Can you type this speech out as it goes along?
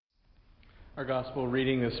Our gospel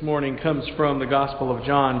reading this morning comes from the Gospel of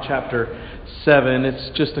John, chapter 7. It's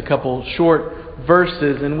just a couple short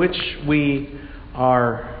verses in which we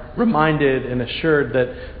are reminded and assured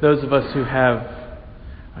that those of us who have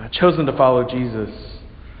chosen to follow Jesus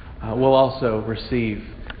will also receive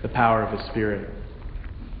the power of His Spirit.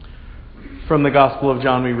 From the Gospel of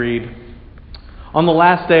John we read, "On the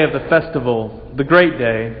last day of the festival, the great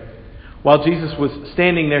day, while Jesus was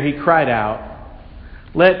standing there, He cried out,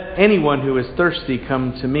 'Let anyone who is thirsty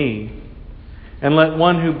come to me, and let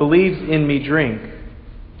one who believes in me drink.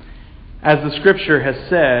 As the Scripture has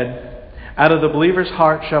said, out of the believer's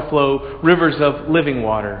heart shall flow rivers of living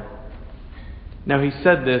water.' Now He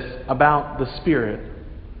said this about the Spirit,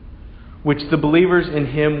 which the believers in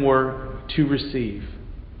Him were to receive.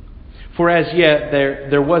 For as yet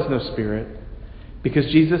there was no Spirit, because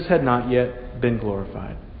Jesus had not yet been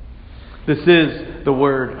glorified." This is the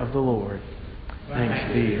word of the Lord.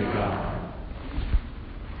 Thanks be to God.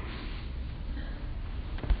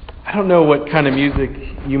 I don't know what kind of music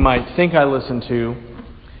you might think I listen to,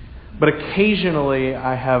 but occasionally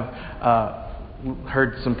I have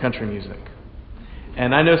heard some country music.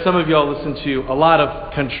 And I know some of y'all listen to a lot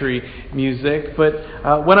of country music,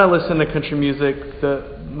 but when I listen to country music,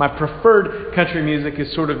 my preferred country music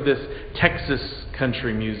is sort of this Texas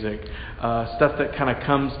country music. Stuff that kind of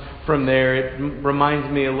comes from there. It reminds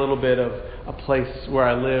me a little bit of a place where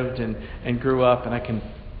I lived and grew up, and I can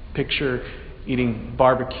picture eating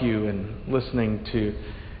barbecue and listening to,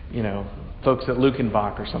 folks at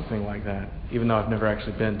Lukenbach or something like that, even though I've never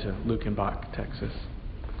actually been to Lukenbach, Texas.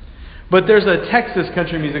 But there's a Texas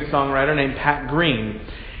country music songwriter named Pat Green,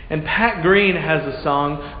 and Pat Green has a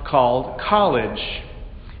song called "College,"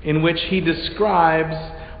 in which he describes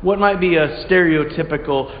what might be a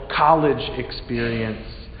stereotypical college experience,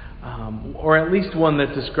 or at least one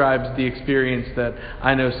that describes the experience that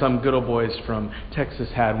I know some good old boys from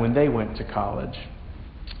Texas had when they went to college.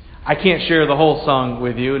 I can't share the whole song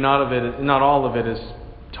with you. Not all of it is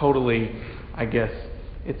totally, I guess,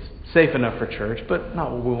 it's safe enough for church, but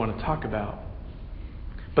not what we want to talk about.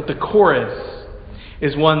 But the chorus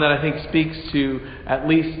is one that I think speaks to at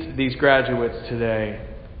least these graduates today.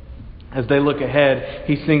 As they look ahead,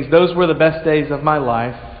 he sings, "Those were the best days of my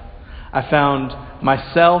life. I found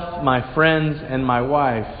myself, my friends, and my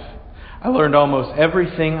wife. I learned almost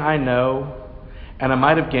everything I know, and I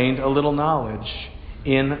might have gained a little knowledge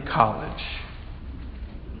in college."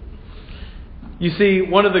 You see,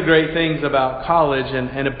 one of the great things about college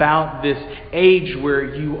and about this age where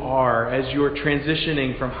you are as you're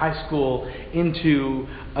transitioning from high school into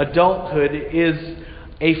adulthood is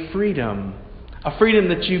a freedom. A freedom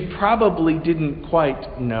that you probably didn't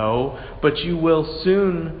quite know, but you will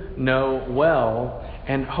soon know well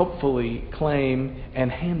and hopefully claim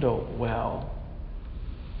and handle well.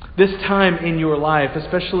 This time in your life,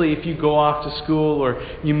 especially if you go off to school or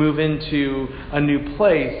you move into a new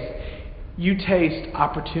place, you taste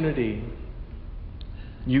opportunity.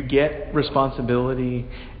 You get responsibility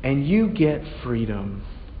and you get freedom.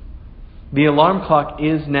 The alarm clock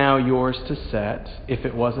is now yours to set, if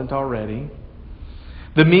it wasn't already.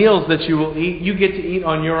 The meals that you will eat, you get to eat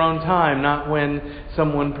on your own time, not when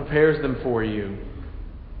someone prepares them for you.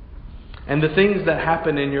 And the things that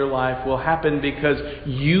happen in your life will happen because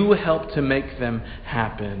you help to make them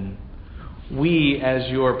happen. We,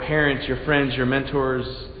 as your parents, your friends, your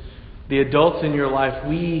mentors, the adults in your life,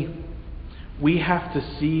 we have to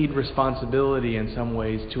cede responsibility in some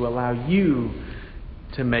ways to allow you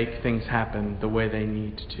to make things happen the way they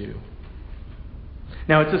need to.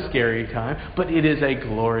 Now, it's a scary time, but it is a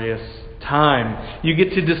glorious time. You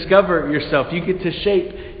get to discover yourself. You get to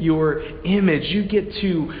shape your image. You get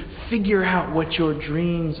to figure out what your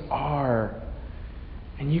dreams are.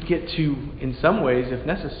 And you get to, in some ways, if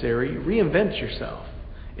necessary, reinvent yourself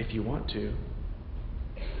if you want to.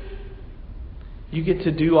 You get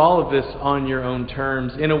to do all of this on your own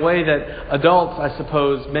terms in a way that adults, I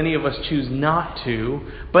suppose, many of us choose not to,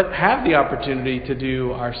 but have the opportunity to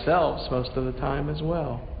do ourselves most of the time as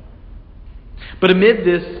well. But amid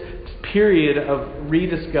this period of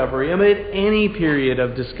rediscovery, amid any period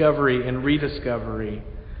of discovery and rediscovery,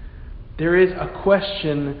 there is a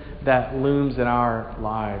question that looms in our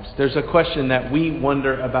lives. There's a question that we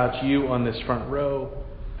wonder about you on this front row.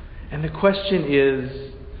 And the question is,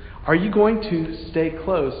 are you going to stay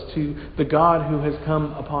close to the God who has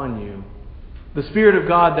come upon you? The Spirit of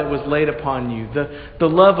God that was laid upon you. The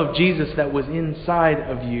love of Jesus that was inside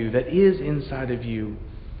of you, that is inside of you.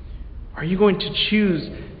 Are you going to choose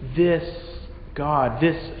this God,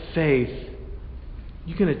 this faith?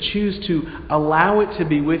 You're going to choose to allow it to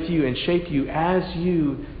be with you and shape you as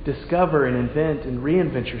you discover and invent and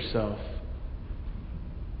reinvent yourself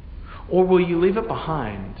Or will you leave it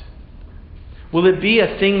behind? Will it be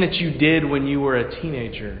a thing that you did when you were a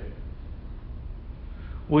teenager?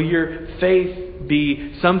 Will your faith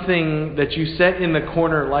be something that you set in the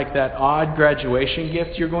corner like that odd graduation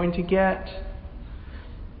gift you're going to get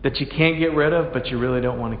that you can't get rid of but you really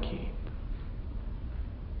don't want to keep?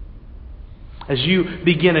 As you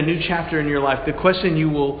begin a new chapter in your life, the question you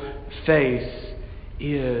will face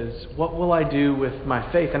is, what will I do with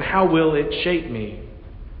my faith and how will it shape me?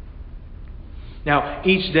 Now,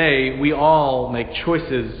 each day we all make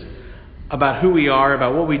choices about who we are,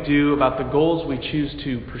 about what we do, about the goals we choose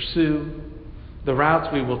to pursue, the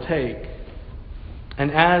routes we will take.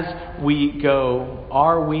 And as we go,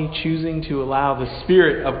 are we choosing to allow the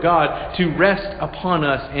Spirit of God to rest upon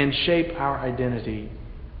us and shape our identity?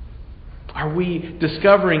 Are we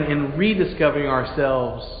discovering and rediscovering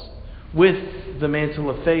ourselves with the mantle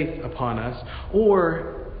of faith upon us?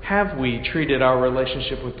 Or have we treated our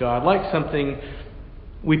relationship with God like something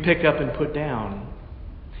we pick up and put down?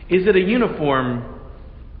 Is it a uniform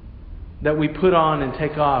that we put on and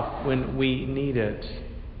take off when we need it?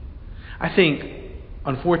 I think,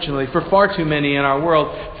 unfortunately, for far too many in our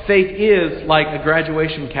world, faith is like a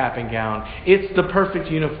graduation cap and gown. It's the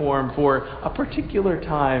perfect uniform for a particular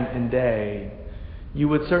time and day. You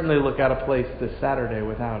would certainly look out of place this Saturday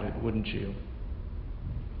without it, wouldn't you?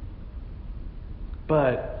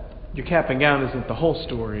 But your cap and gown isn't the whole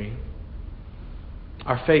story.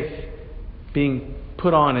 Our faith being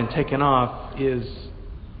put on and taken off is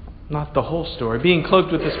not the whole story. Being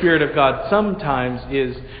cloaked with the Spirit of God sometimes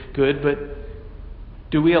is good, but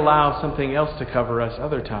do we allow something else to cover us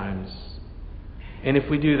other times? And if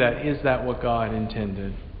we do that, is that what God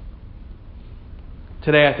intended?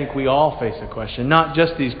 Today I think we all face a question, not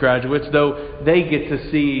just these graduates, though they get to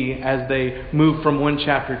see as they move from one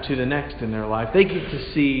chapter to the next in their life. They get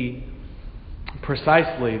to see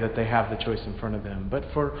precisely that they have the choice in front of them. But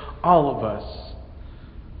for all of us,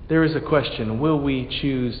 there is a question: will we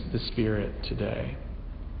choose the Spirit today?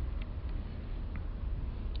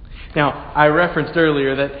 Now, I referenced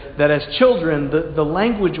earlier that as children, the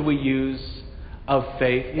language we use of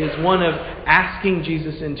faith is one of asking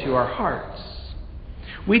Jesus into our hearts.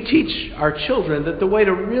 We teach our children that the way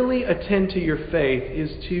to really attend to your faith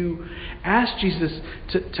is to ask Jesus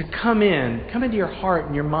to come into your heart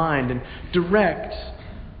and your mind and direct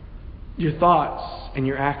your thoughts and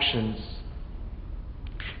your actions.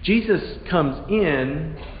 Jesus comes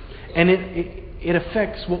in and it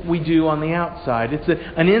affects what we do on the outside. It's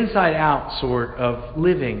an inside-out sort of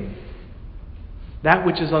living. That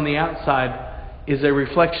which is on the outside is a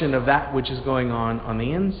reflection of that which is going on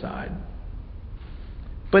the inside.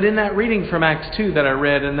 But in that reading from Acts 2 that I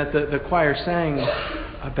read and that the choir sang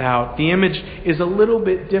about, the image is a little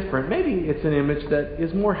bit different. Maybe it's an image that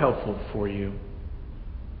is more helpful for you.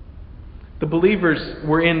 The believers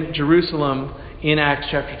were in Jerusalem in Acts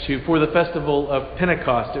chapter 2 for the festival of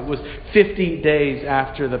Pentecost. It was 50 days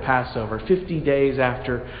after the Passover, 50 days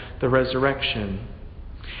after the resurrection.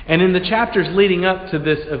 And in the chapters leading up to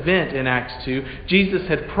this event in Acts 2, Jesus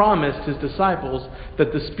had promised His disciples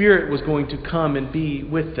that the Spirit was going to come and be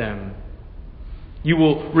with them. You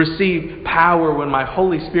will receive power when my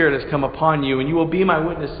Holy Spirit has come upon you, and you will be my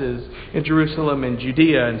witnesses in Jerusalem and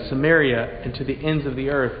Judea and Samaria and to the ends of the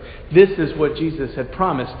earth. This is what Jesus had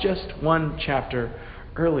promised just one chapter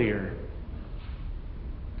earlier.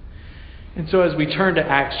 And so as we turn to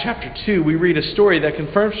Acts chapter 2, we read a story that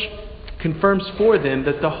confirms for them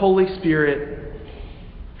that the Holy Spirit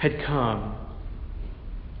had come.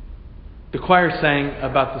 The choir sang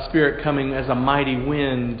about the Spirit coming as a mighty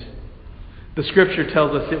wind. The Scripture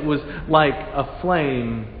tells us it was like a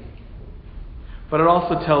flame. But it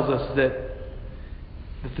also tells us that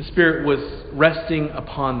the Spirit was resting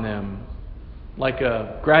upon them like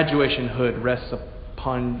a graduation hood rests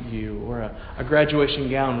upon you, or a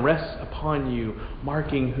graduation gown rests upon you,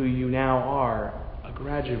 marking who you now are, a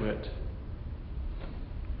graduate.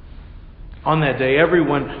 On that day,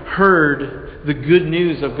 everyone heard the good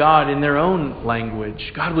news of God in their own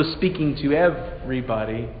language. God was speaking to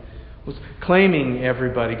everybody, was claiming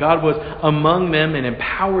everybody. God was among them and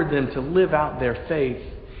empowered them to live out their faith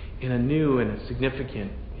in a new and a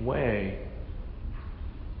significant way.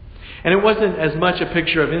 And it wasn't as much a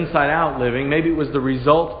picture of inside-out living. Maybe it was the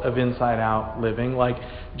result of inside-out living. Like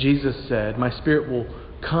Jesus said, my Spirit will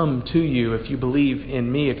come to you if you believe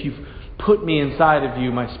in me. If you've put me inside of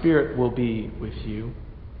you, my Spirit will be with you.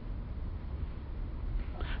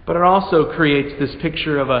 But it also creates this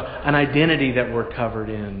picture of an identity that we're covered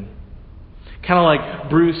in. Kind of like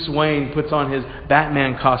Bruce Wayne puts on his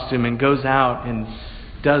Batman costume and goes out and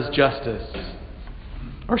does justice.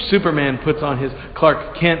 Or Superman puts on his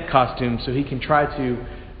Clark Kent costume so he can try to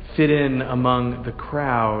fit in among the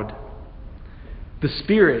crowd. The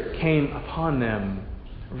Spirit came upon them,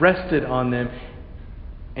 rested on them,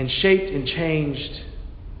 and shaped and changed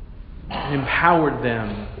and empowered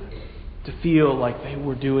them to feel like they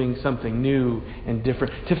were doing something new and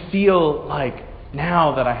different. To feel like,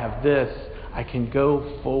 now that I have this, I can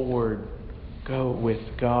go forward, go with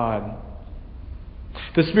God.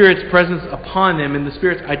 The Spirit's presence upon them and the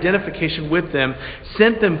Spirit's identification with them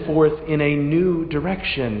sent them forth in a new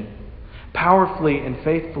direction, powerfully and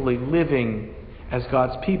faithfully living as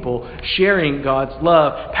God's people, sharing God's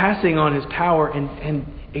love, passing on His power, and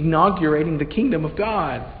inaugurating the kingdom of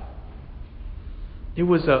God. It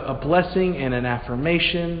was a blessing and an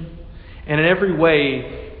affirmation, and in every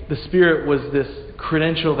way, the Spirit was this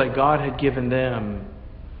credential that God had given them,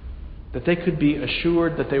 that they could be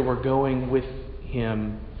assured that they were going with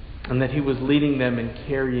Him, and that He was leading them and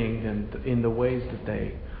carrying them in the ways that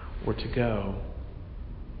they were to go.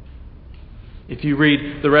 If you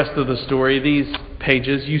read the rest of the story, these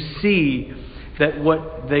pages, you see that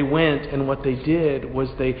what they went and what they did was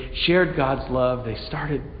they shared God's love. They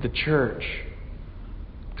started the church.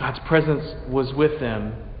 God's presence was with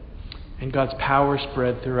them, and God's power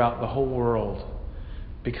spread throughout the whole world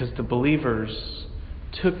because the believers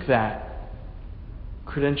took that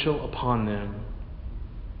credential upon them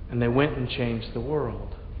and they went and changed the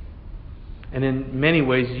world. And in many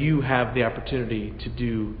ways, you have the opportunity to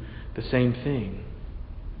do the same thing.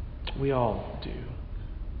 We all do.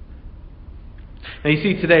 Now you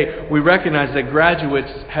see, today we recognize that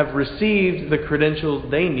graduates have received the credentials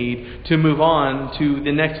they need to move on to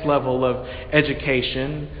the next level of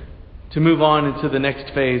education, to move on into the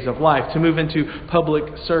next phase of life, to move into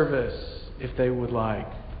public service if they would like.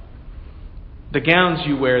 The gowns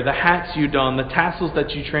you wear, the hats you don, the tassels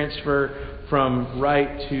that you transfer from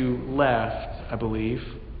right to left, I believe.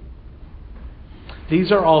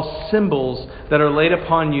 These are all symbols that are laid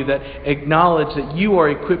upon you that acknowledge that you are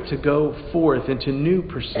equipped to go forth into new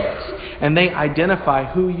pursuits. And they identify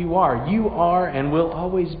who you are. You are and will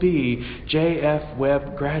always be J.F.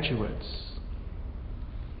 Webb graduates.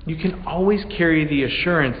 You can always carry the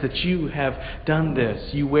assurance that you have done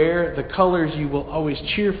this. You wear the colors. You will always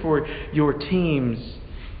cheer for your teams.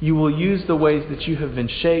 You will use the ways that you have been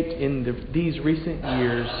shaped in these recent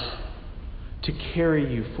years to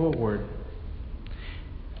carry you forward.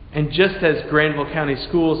 And just as Granville County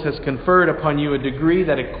Schools has conferred upon you a degree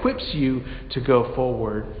that equips you to go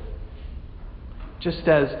forward, just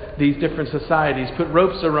as these different societies put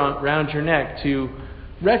ropes around your neck to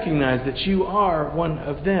recognize that you are one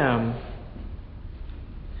of them,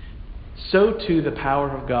 so too the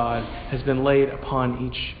power of God has been laid upon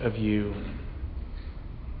each of you.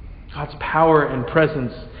 God's power and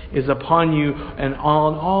presence is upon you and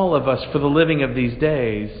on all of us for the living of these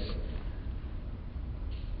days.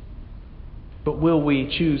 But will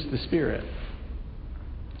we choose the Spirit?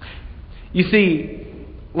 You see,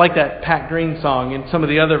 like that Pat Green song and some of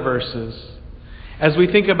the other verses, as we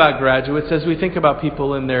think about graduates, as we think about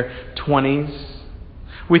people in their 20s,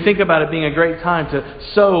 we think about it being a great time to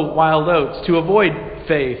sow wild oats, to avoid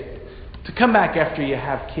faith, to come back after you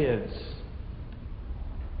have kids.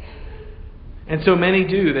 And so many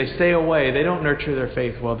do. They stay away. They don't nurture their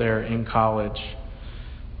faith while they're in college.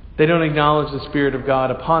 They don't acknowledge the Spirit of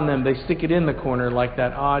God upon them. They stick it in the corner like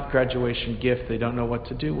that odd graduation gift they don't know what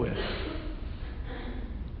to do with.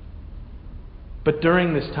 But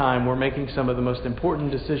during this time, we're making some of the most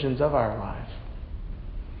important decisions of our life.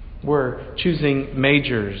 We're choosing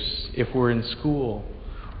majors if we're in school.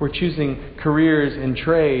 We're choosing careers and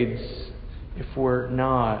trades if we're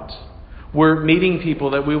not. We're meeting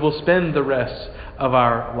people that we will spend the rest of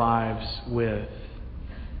our lives with.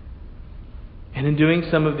 And in doing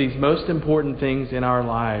some of these most important things in our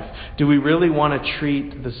life, do we really want to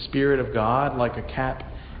treat the Spirit of God like a cap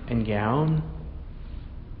and gown?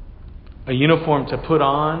 A uniform to put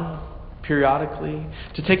on periodically,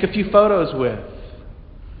 to take a few photos with,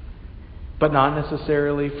 but not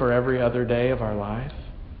necessarily for every other day of our life?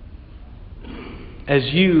 As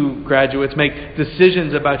you, graduates, make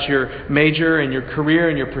decisions about your major and your career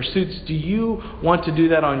and your pursuits, do you want to do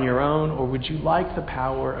that on your own, or would you like the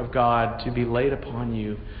power of God to be laid upon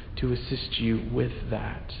you to assist you with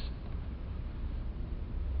that?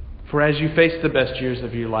 For as you face the best years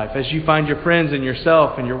of your life, as you find your friends and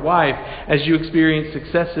yourself and your wife, as you experience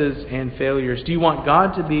successes and failures, do you want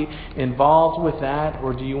God to be involved with that,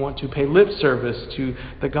 or do you want to pay lip service to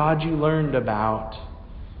the God you learned about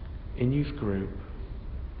in youth group?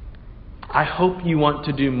 I hope you want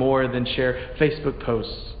to do more than share Facebook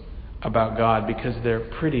posts about God because they're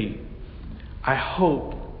pretty. I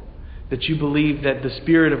hope that you believe that the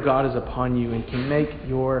Spirit of God is upon you and can make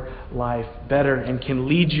your life better and can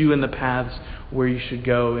lead you in the paths where you should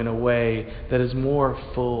go in a way that is more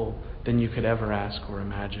full than you could ever ask or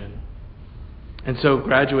imagine. And so,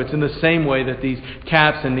 graduates, in the same way that these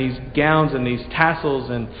caps and these gowns and these tassels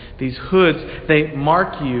and these hoods, they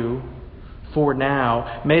mark you for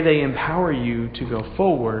now, may they empower you to go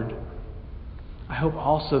forward. I hope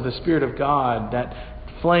also the Spirit of God, that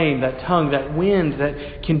flame, that tongue, that wind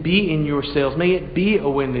that can be in your sails, may it be a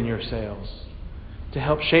wind in your sails to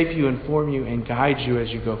help shape you, inform you, and guide you as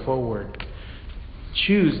you go forward.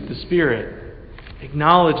 Choose the Spirit.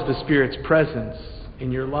 Acknowledge the Spirit's presence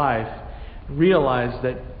in your life. Realize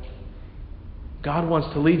that God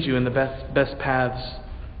wants to lead you in the best paths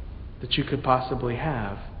that you could possibly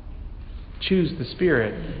have. Choose the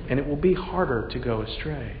Spirit, and it will be harder to go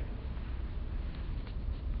astray.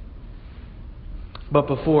 But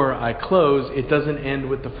before I close, it doesn't end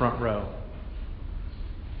with the front row.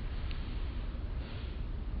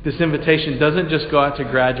 This invitation doesn't just go out to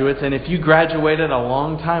graduates, and if you graduated a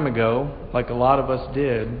long time ago, like a lot of us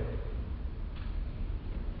did,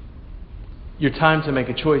 your time to make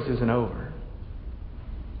a choice isn't over.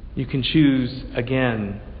 You can choose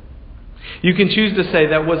again. You can choose to say,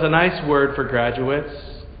 that was a nice word for graduates,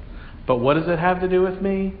 but what does it have to do with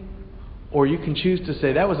me? Or you can choose to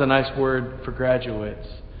say, that was a nice word for graduates.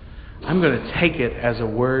 I'm going to take it as a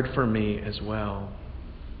word for me as well.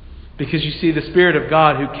 Because you see, the Spirit of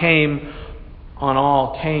God who came on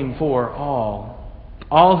all, came for all.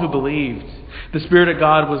 All who believed. The Spirit of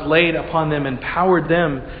God was laid upon them, empowered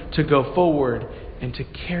them to go forward and to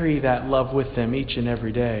carry that love with them each and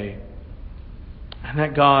every day. And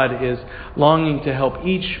that God is longing to help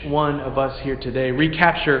each one of us here today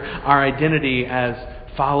recapture our identity as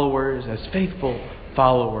followers, as faithful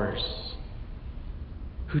followers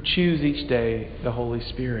who choose each day the Holy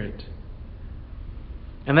Spirit.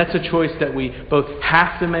 And that's a choice that we both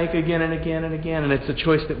have to make again and again and again, and it's a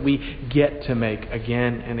choice that we get to make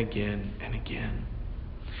again and again and again.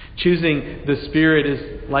 Choosing the Spirit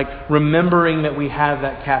is like remembering that we have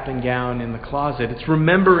that cap and gown in the closet. It's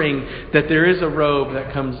remembering that there is a robe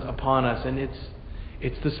that comes upon us, and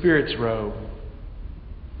it's the Spirit's robe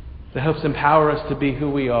that helps empower us to be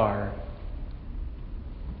who we are.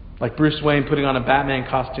 Like Bruce Wayne putting on a Batman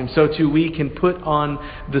costume, so too we can put on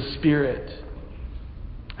the Spirit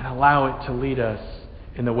and allow it to lead us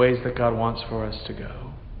in the ways that God wants for us to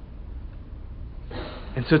go.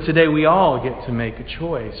 And so today we all get to make a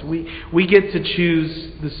choice. We get to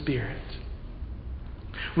choose the Spirit.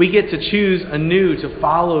 We get to choose anew to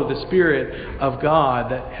follow the Spirit of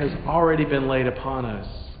God that has already been laid upon us.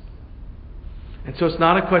 And so it's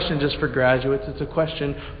not a question just for graduates, it's a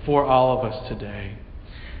question for all of us today.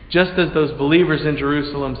 Just as those believers in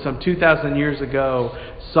Jerusalem some 2,000 years ago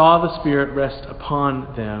saw the Spirit rest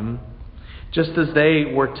upon them, just as they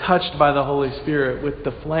were touched by the Holy Spirit with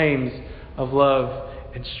the flames of love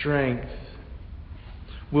and strength,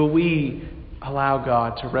 will we allow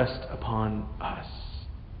God to rest upon us?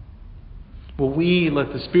 Will we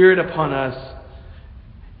let the Spirit upon us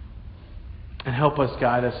and help us,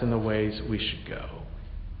 guide us in the ways we should go?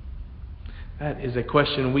 That is a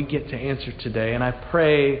question we get to answer today, and I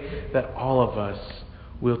pray that all of us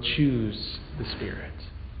will choose the Spirit.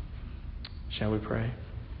 Shall we pray?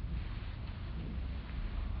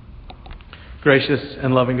 Gracious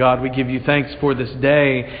and loving God, we give you thanks for this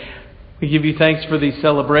day. We give you thanks for these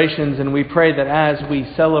celebrations, and we pray that as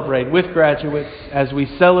we celebrate with graduates, as we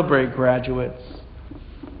celebrate graduates,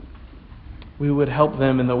 we would help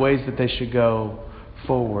them in the ways that they should go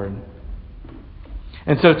forward.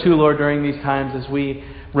 And so too, Lord, during these times as we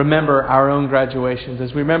remember our own graduations,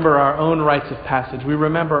 as we remember our own rites of passage, we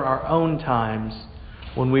remember our own times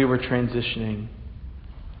when we were transitioning.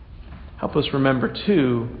 Help us remember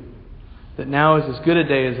too that now is as good a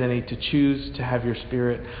day as any to choose to have your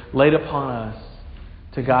Spirit laid upon us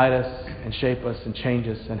to guide us and shape us and change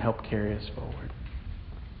us and help carry us forward.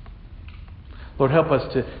 Lord, help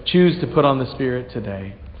us to choose to put on the Spirit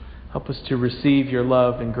today. Help us to receive your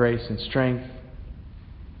love and grace and strength.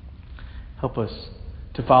 Help us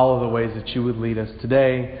to follow the ways that you would lead us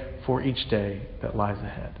today for each day that lies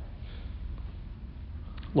ahead.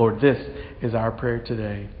 Lord, this is our prayer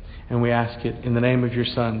today, and we ask it in the name of your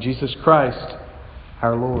Son, Jesus Christ,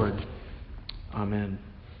 our Lord. Amen.